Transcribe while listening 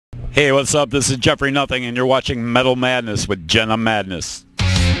Hey, what's up? This is Jeffrey Nothing, and you're watching Metal Madness with Jenna Madness.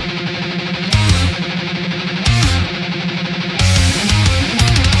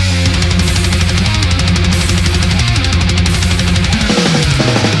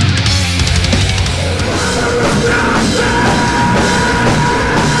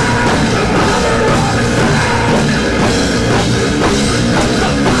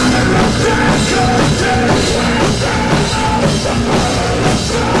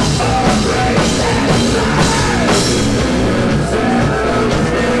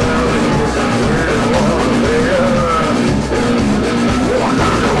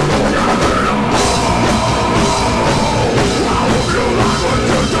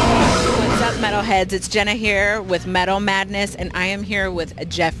 It's Jenna here with Metal Madness, and I am here with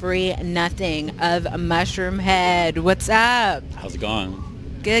Jeffrey Nothing of Mushroomhead. What's up? How's it going?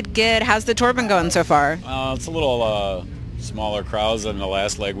 Good, good. How's the tour been going so far? It's a little smaller crowds than the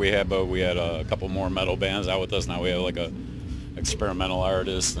last leg we had, but we had a couple more metal bands out with us. Now we have like a experimental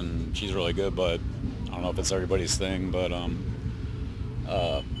artist, and she's really good, but I don't know if it's everybody's thing, but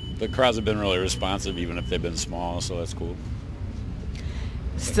the crowds have been really responsive, even if they've been small, so that's cool.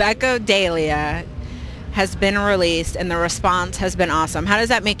 Psychodalia has been released and the response has been awesome. How does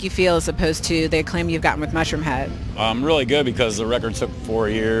that make you feel as opposed to the acclaim you've gotten with Mushroomhead? Really good, because the record took 4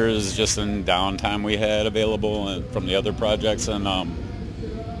 years just in downtime we had available from the other projects, and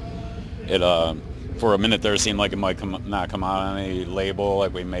it for a minute there seemed like it might not come out on any label,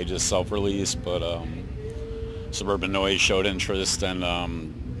 like we may just self-release, but Suburban Noize showed interest, and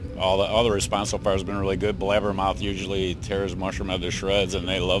all the response so far has been really good. Blabbermouth usually tears Mushroomhead to shreds, and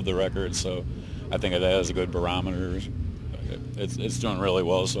they love the record, so I think it has a good barometer. It's doing really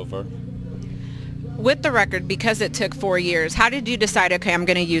well so far. With the record, because it took 4 years, how did you decide, okay, I'm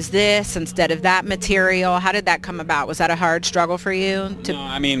going to use this instead of that material? How did that come about? Was that a hard struggle for you? No,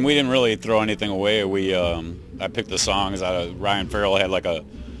 I mean, we didn't really throw anything away. I picked the songs out of, Ryan Farrell had like a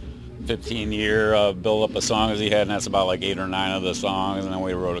 15-year build-up of songs he had, and that's about like 8 or 9 of the songs, and then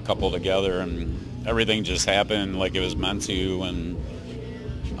we wrote a couple together, and everything just happened like it was meant to, and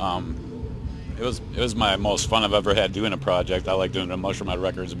it was my most fun I've ever had doing a project. I like doing the Mushroomhead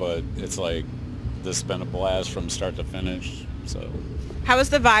records, but it's like this has been a blast from start to finish. So how was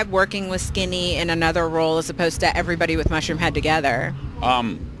the vibe working with Skinny in another role as opposed to everybody with Mushroomhead together?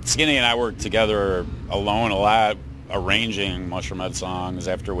 Skinny and I work together alone a lot, arranging Mushroomhead songs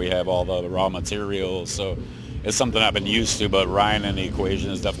after we have all the raw materials, so it's something I've been used to, but Ryan in the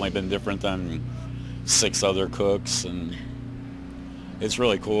equation has definitely been different than 6 other cooks, and it's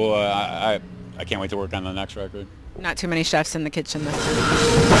really cool. I can't wait to work on the next record. Not too many chefs in the kitchen this time.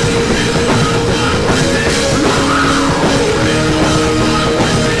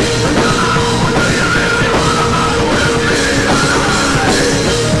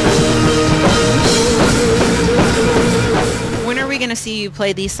 Going to see you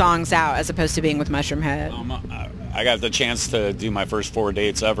play these songs out as opposed to being with Mushroomhead? I got the chance to do my first 4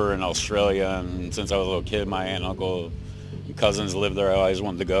 dates ever in Australia, and since I was a little kid, my aunt, uncle, and cousins lived there. I always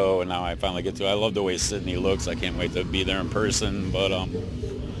wanted to go, and now I finally get to. I love the way Sydney looks. I can't wait to be there in person, but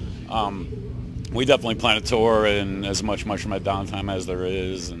we definitely plan a tour in as much Mushroomhead downtime as there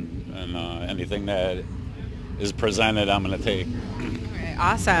is, and anything that is presented I'm going to take.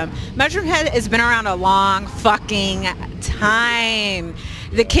 Awesome. Mushroomhead has been around a long fucking time.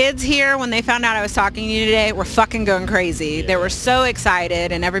 The kids here, when they found out I was talking to you today, were fucking going crazy. Yeah. They were so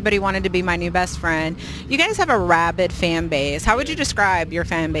excited, and everybody wanted to be my new best friend. You guys have a rabid fan base. How would you describe your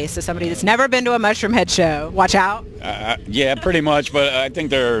fan base to somebody that's never been to a Mushroomhead show? Watch out. Yeah, pretty much, but I think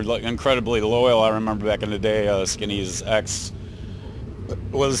they're incredibly loyal. I remember back in the day, Skinny's ex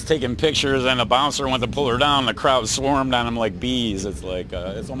was taking pictures, and a bouncer went to pull her down. The crowd swarmed on him like bees. It's like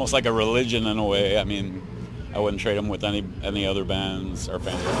it's almost like a religion in a way. I mean, I wouldn't trade them with any other bands or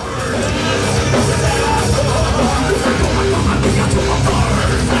fans.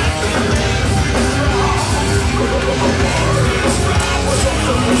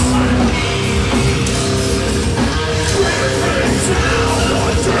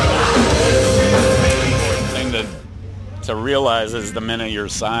 To realize is the minute you're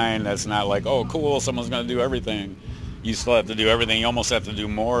signed, that's not like, oh cool, someone's going to do everything. You still have to do everything. You almost have to do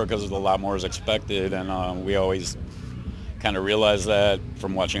more because a lot more is expected, and we always kind of realize that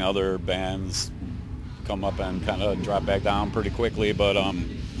from watching other bands come up and kind of drop back down pretty quickly. But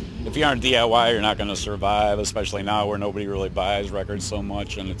if you aren't DIY, you're not going to survive, especially now where nobody really buys records so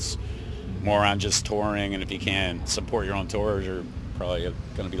much, and it's more on just touring, and if you can't support your own tours, you're probably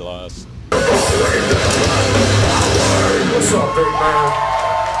going to be lost.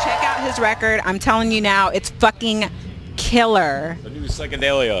 Check out his record. I'm telling you now, it's fucking killer. The new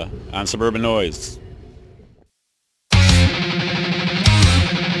Psychodalia on Suburban Noize.